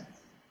thing.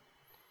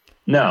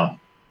 No.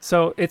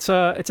 So it's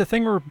a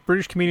thing where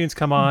British comedians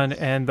come on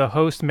and the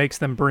host makes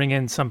them bring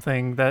in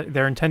something that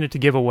they're intended to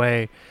give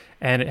away,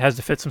 and it has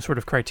to fit some sort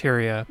of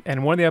criteria.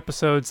 And one of the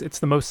episodes, it's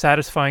the most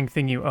satisfying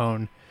thing you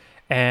own.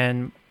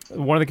 And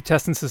one of the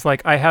contestants is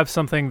like, I have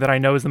something that I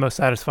know is the most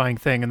satisfying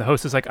thing. And the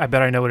host is like, I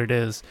bet I know what it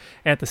is.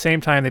 And at the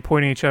same time, they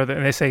point at each other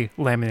and they say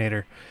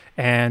laminator.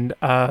 And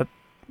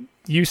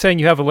you saying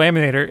you have a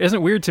laminator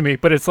isn't weird to me,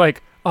 but it's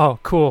like, oh,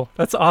 cool.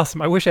 That's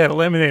awesome. I wish I had a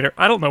laminator.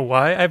 I don't know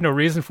why. I have no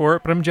reason for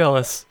it, but I'm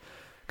jealous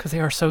because they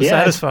are so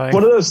satisfying. It's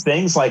one of those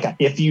things like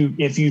if you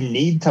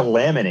need to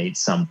laminate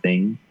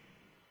something,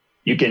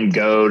 you can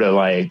go to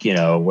like,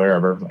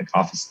 wherever, like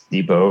Office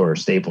Depot or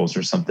Staples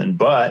or something,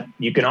 but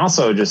you can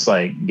also just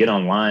like get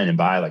online and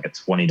buy like a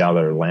 $20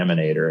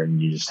 laminator and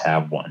you just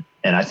have one.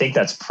 And I think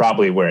that's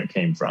probably where it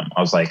came from.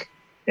 I was like,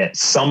 at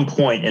some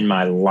point in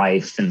my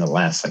life in the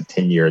last like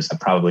 10 years, I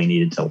probably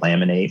needed to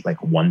laminate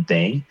like one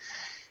thing.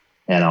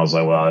 And I was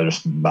like, well, I'll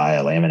just buy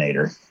a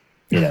laminator,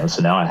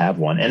 so now I have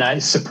one. And I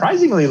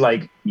surprisingly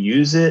like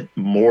use it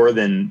more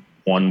than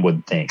one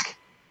would think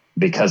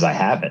because I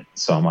have it.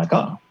 So I'm like,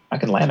 oh, I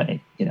can laminate,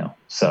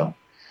 So,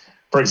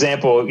 for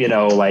example,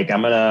 like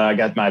I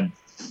got my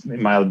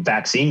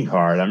vaccine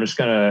card. I'm just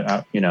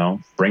gonna,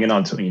 bring it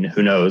on to,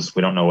 who knows?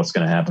 We don't know what's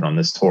going to happen on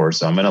this tour.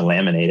 So I'm going to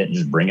laminate it and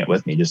just bring it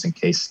with me just in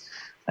case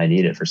I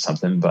need it for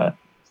something. But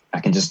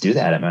I can just do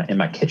that in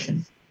my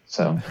kitchen.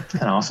 So it's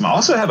kind of awesome. I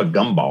also have a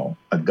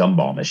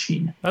gumball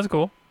machine. That's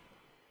cool.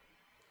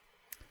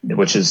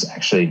 Which is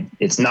actually,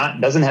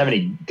 doesn't have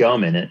any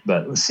gum in it,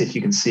 but let's see if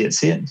you can see it.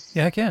 See it?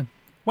 Yeah, I can.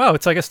 Wow,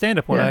 it's like a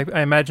stand-up one. Yeah.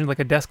 I imagined like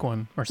a desk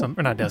one or something,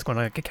 or not desk one,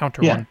 like a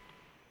counter Yeah. one.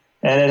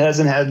 And it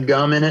hasn't had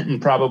gum in it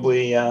in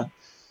probably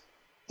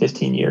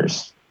 15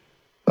 years,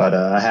 but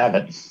I have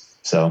it.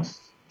 So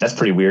that's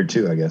pretty weird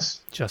too, I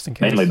guess. Just in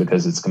case. Mainly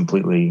because it's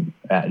completely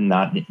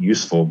not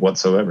useful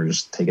whatsoever,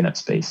 just taking up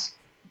space.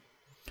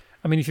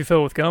 I mean, if you fill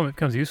it with gum, it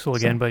becomes useful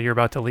again, but you're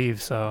about to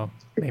leave, so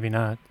maybe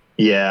not.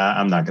 Yeah,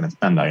 I'm not gonna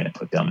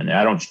put gum in it.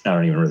 I don't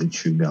even really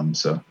chew gum,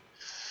 so.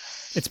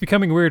 It's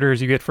becoming weirder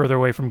as you get further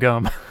away from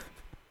gum.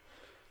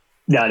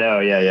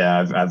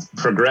 Yeah. I've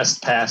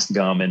progressed past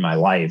gum in my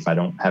life. I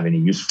don't have any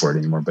use for it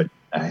anymore, but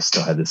I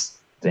still have this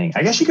thing.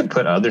 I guess you could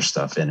put other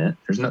stuff in it.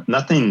 There's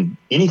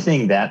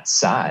anything that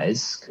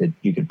size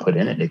you could put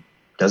in it. It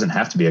doesn't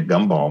have to be a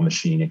gumball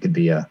machine. It could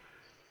be a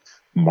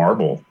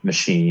marble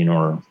machine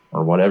or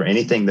whatever.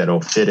 Anything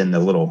that'll fit in the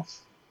little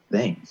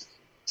thing.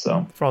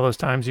 So For all those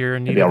times you're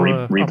in need maybe of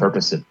I'll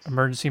repurpose it.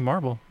 emergency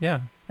marble.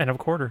 Yeah, and a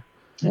quarter.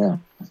 Yeah,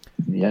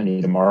 I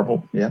need a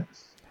marble. Yeah.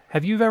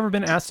 Have you ever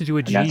been asked to do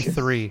a got you.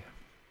 G3?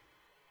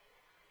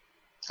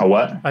 A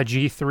what? A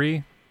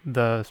G3,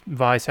 the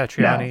Vi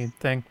Satriani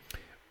thing.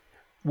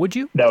 Would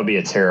you? That would be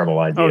a terrible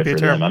idea for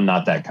them. I'm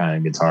not that kind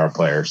of guitar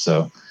player,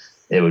 so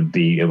it would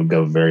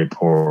go very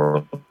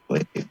poorly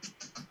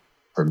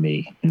for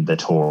me in the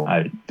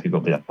tour. People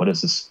would be like, "What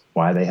is this?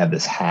 Why do they have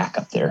this hack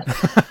up there?"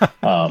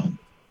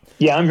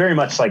 Yeah, I'm very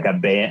much like a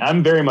band.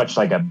 I'm very much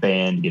like a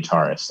band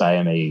guitarist. I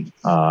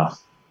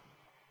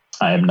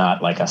am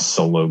not like a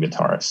solo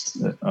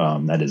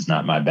guitarist. That is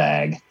not my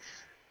bag.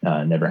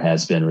 Never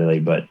has been really,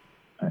 but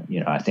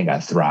I think I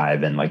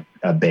thrive in like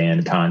a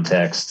band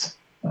context.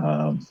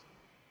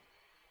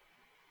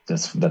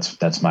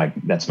 That's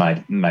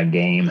my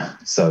game.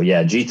 So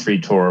yeah,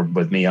 G3 tour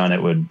with me on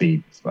it would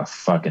be a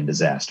fucking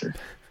disaster.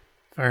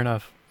 Fair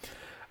enough.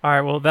 All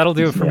right, well that'll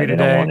do it for me They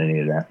today. don't want any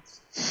of that.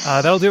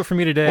 That'll do it for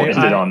me today. We'll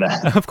end it on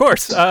that. Of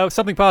course,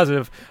 something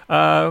positive.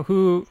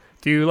 Who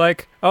do you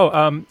like?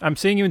 I'm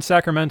seeing you in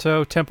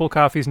Sacramento. Temple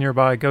Coffee's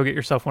nearby. Go get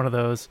yourself one of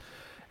those.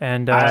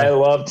 And I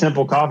love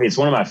Temple Coffee. It's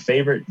one of my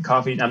favorite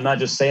coffee. I'm not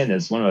just saying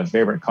this. One of my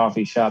favorite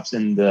coffee shops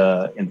in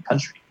the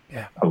country.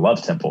 Yeah, I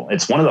love Temple.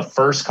 It's one of the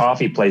first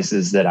coffee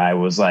places that I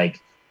was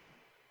like,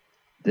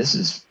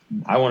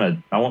 I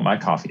want my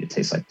coffee to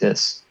taste like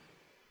this.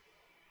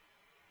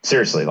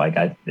 Seriously,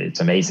 it's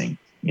amazing.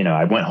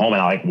 I went home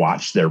and I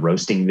watched their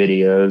roasting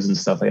videos and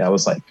stuff like that. I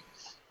was like,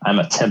 I'm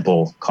a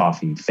Temple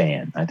Coffee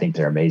fan. I think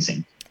they're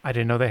amazing. I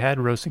didn't know they had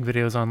roasting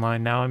videos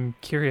online. Now I'm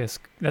curious.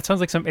 That sounds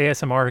like some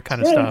ASMR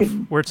kind of stuff,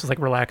 where it's just like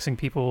relaxing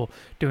people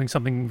doing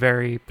something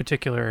very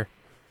particular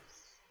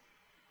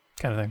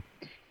kind of thing.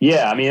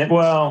 Yeah, I mean,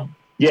 well,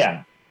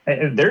 yeah.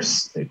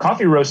 There's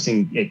coffee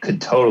roasting. It could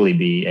totally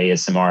be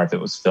ASMR if it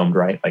was filmed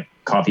right. Like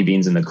coffee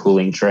beans in the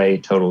cooling tray,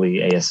 totally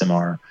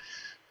ASMR.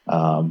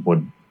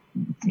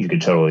 You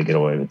could totally get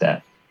away with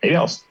that. Maybe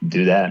I'll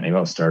do that.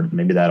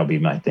 Maybe that'll be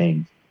my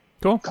thing.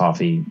 Cool.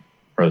 Coffee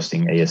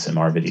roasting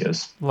ASMR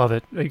videos. Love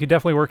it. You could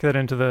definitely work that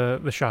into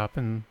the shop,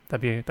 and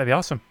that'd be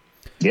awesome.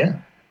 Yeah.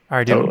 All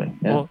right, dude. Totally.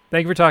 Yeah. Well,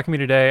 thank you for talking to me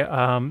today.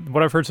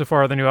 What I've heard so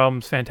far, the new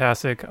album's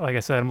fantastic. Like I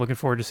said, I'm looking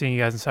forward to seeing you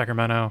guys in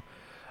Sacramento.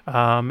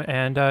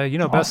 And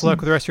best Awesome. luck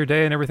with the rest of your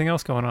day and everything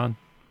else going on.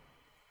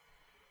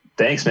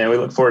 Thanks, man. We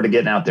look forward to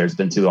getting out there. It's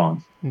been too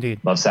long. Indeed.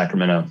 Love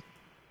Sacramento.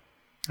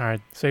 All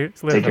right. See you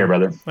later. Take care,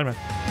 brother. Later, man.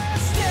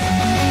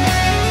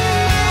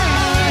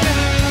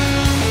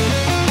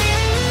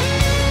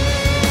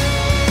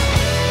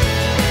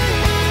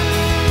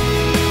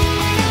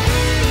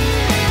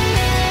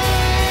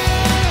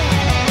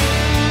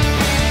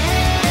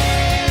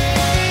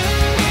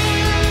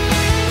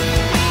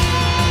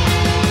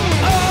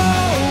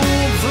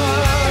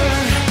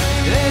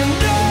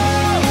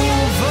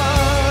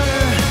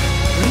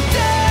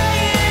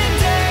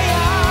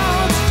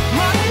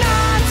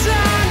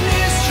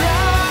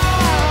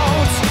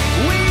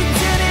 We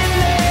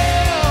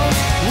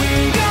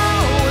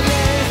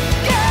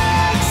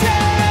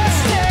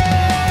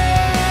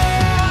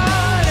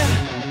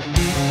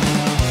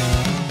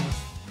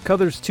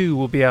Colors 2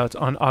 will be out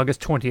on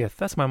August 20th.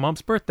 That's my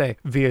mom's birthday,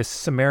 via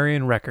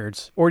Sumerian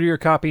Records. Order your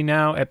copy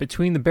now at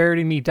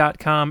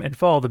BetweenTheBuriedAndMe.com and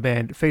follow the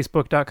band at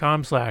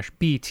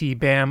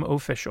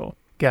Facebook.com/BTBAMOfficial.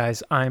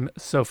 Guys, I'm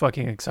so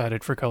fucking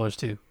excited for Colors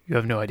 2. You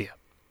have no idea.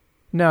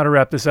 Now to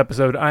wrap this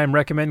episode, I am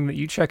recommending that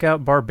you check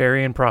out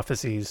Barbarian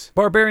Prophecies.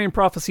 Barbarian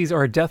Prophecies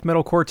are a death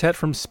metal quartet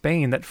from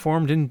Spain that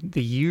formed in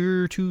the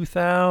year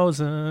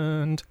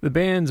 2000. The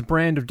band's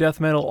brand of death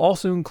metal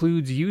also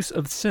includes use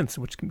of synths,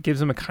 which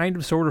gives them a kind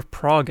of sort of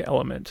prog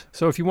element.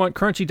 So if you want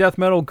crunchy death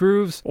metal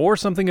grooves or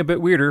something a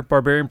bit weirder,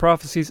 Barbarian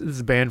Prophecies is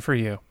the band for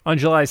you. On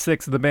July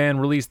 6th, the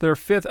band released their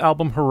 5th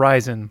album,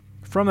 Horizon.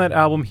 From that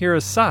album, here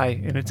is Sigh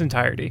in its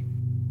entirety.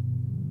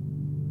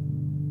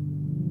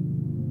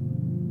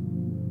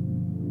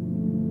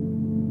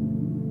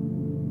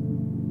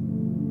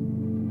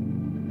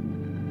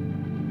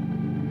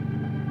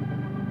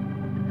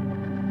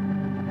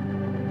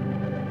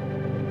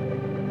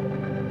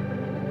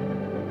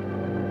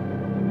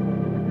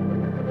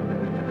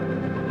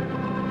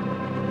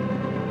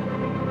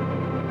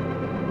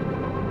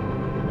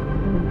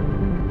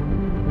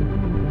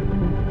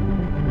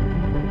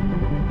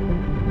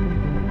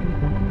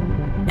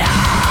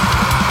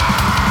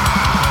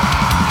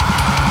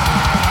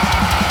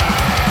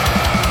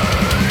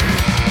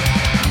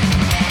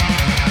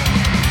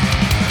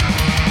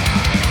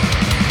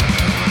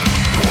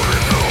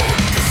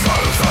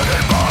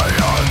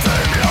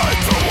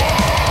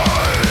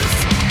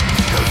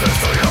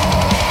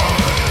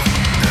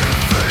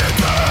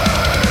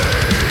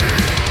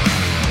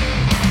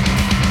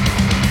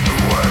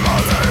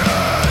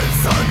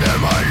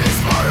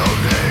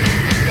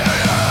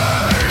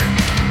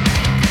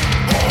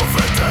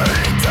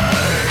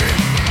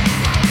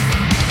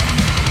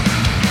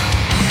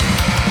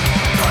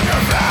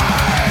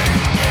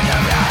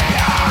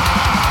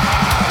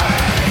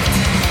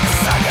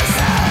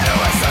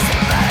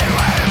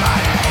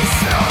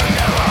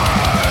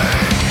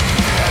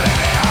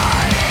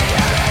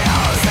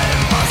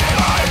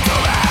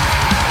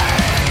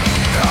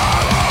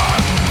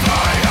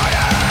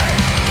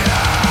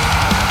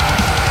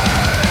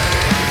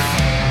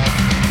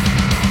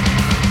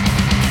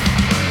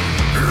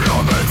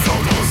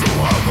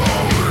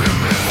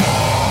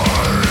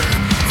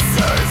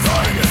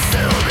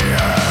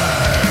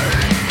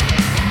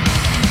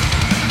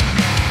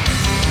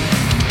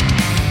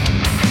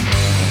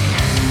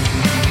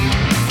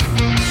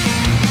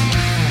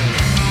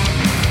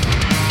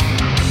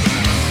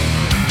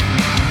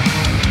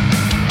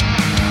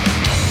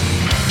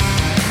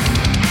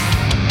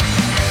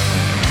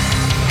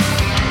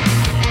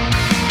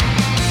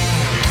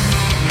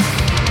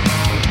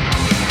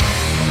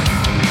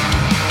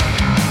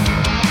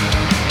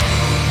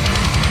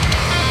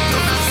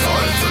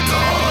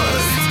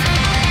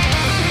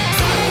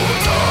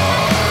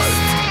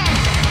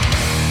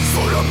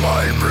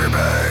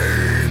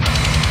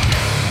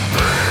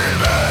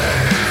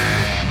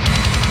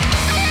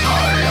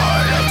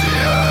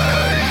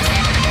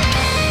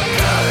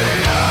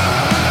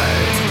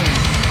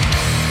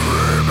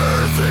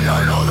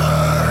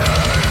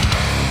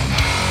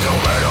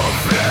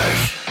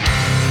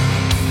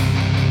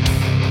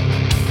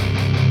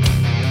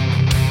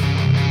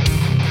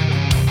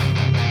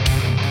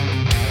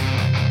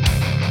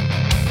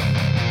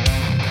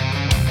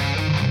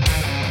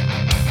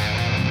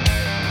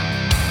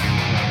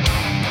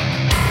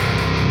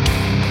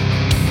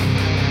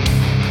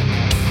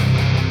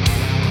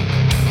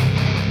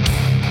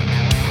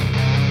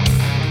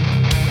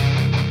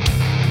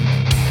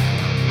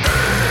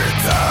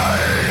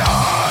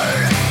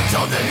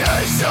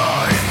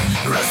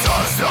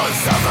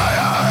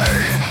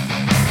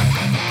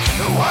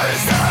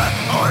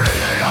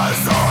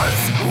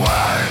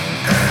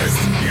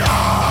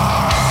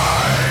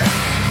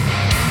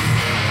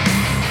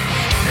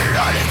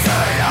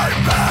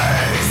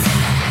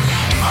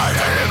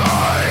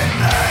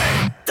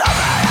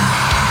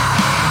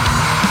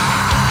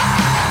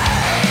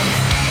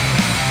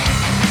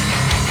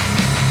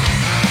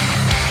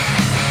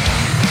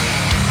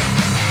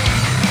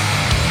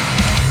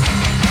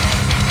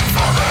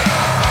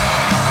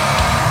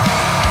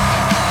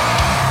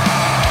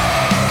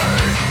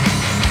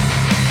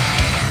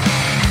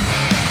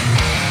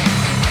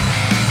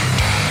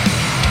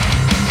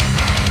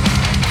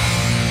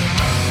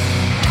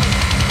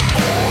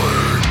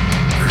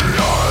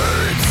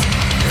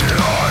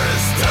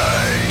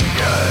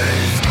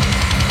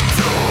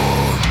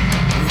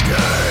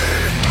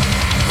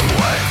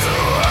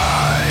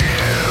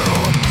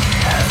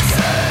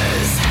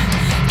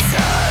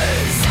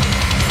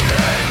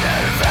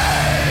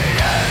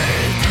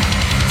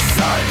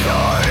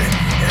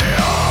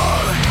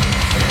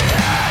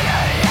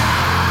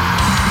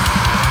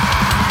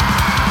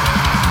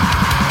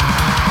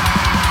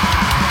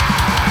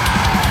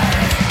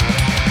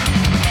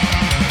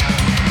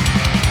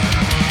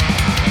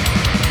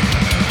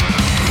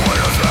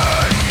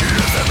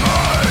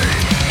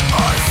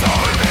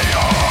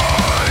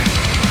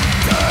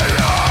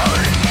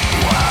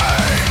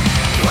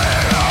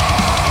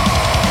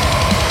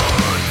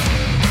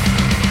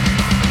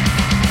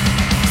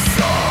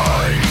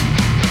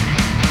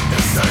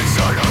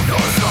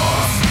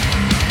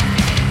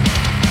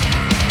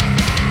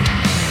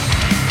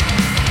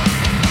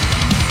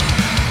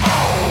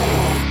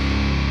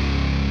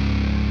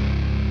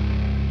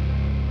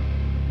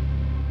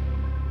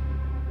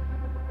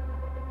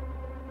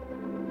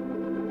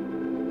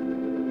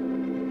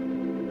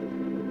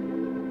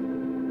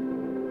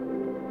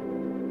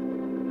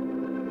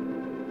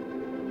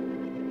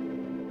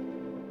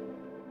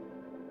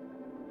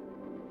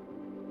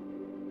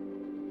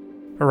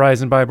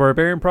 Horizon by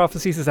Barbarian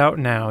Prophecies is out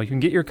now. You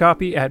can get your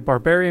copy at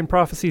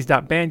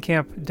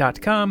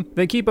barbarianprophecies.bandcamp.com,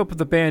 then keep up with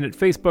the band at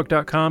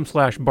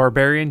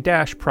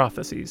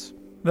facebook.com/barbarian-prophecies.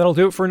 That'll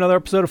do it for another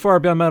episode of Far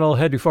Beyond Metal.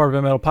 Head to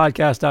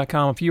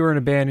farbeyondmetalpodcast.com if you are in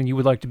a band and you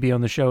would like to be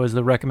on the show as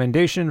the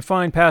recommendation.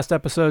 Find past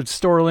episodes,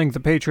 store link, the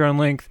Patreon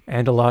link,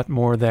 and a lot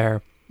more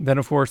there. Then,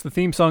 of course, the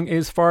theme song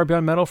is Far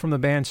Beyond Metal from the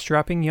band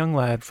Strapping Young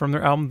Lad from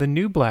their album The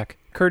New Black,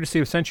 courtesy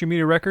of Century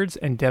Media Records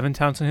and Devin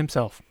Townsend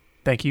himself.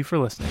 Thank you for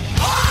listening.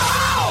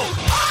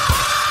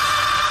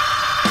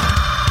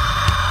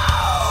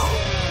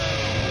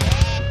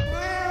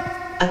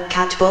 A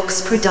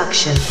Catbox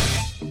production.